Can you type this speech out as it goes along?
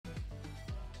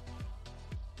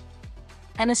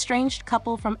An estranged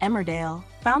couple from Emmerdale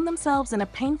found themselves in a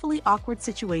painfully awkward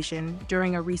situation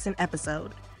during a recent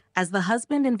episode, as the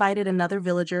husband invited another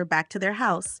villager back to their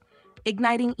house,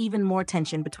 igniting even more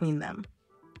tension between them.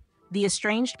 The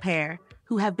estranged pair,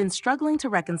 who have been struggling to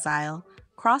reconcile,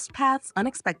 crossed paths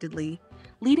unexpectedly,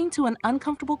 leading to an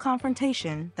uncomfortable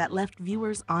confrontation that left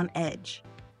viewers on edge.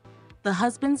 The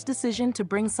husband's decision to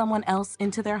bring someone else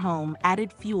into their home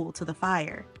added fuel to the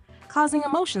fire, causing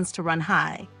emotions to run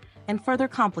high and further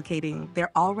complicating their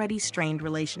already strained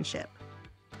relationship.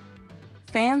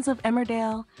 Fans of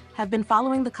Emmerdale have been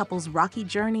following the couple's rocky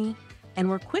journey and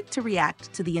were quick to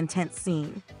react to the intense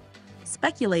scene,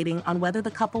 speculating on whether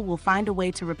the couple will find a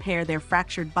way to repair their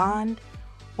fractured bond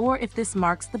or if this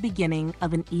marks the beginning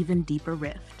of an even deeper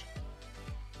rift.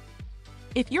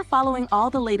 If you're following all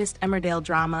the latest Emmerdale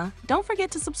drama, don't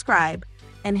forget to subscribe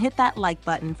and hit that like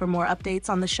button for more updates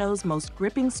on the show's most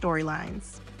gripping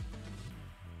storylines.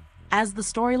 As the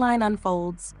storyline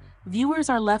unfolds, viewers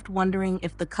are left wondering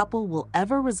if the couple will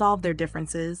ever resolve their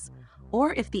differences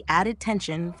or if the added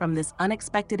tension from this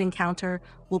unexpected encounter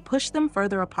will push them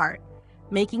further apart,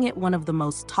 making it one of the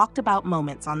most talked about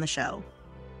moments on the show.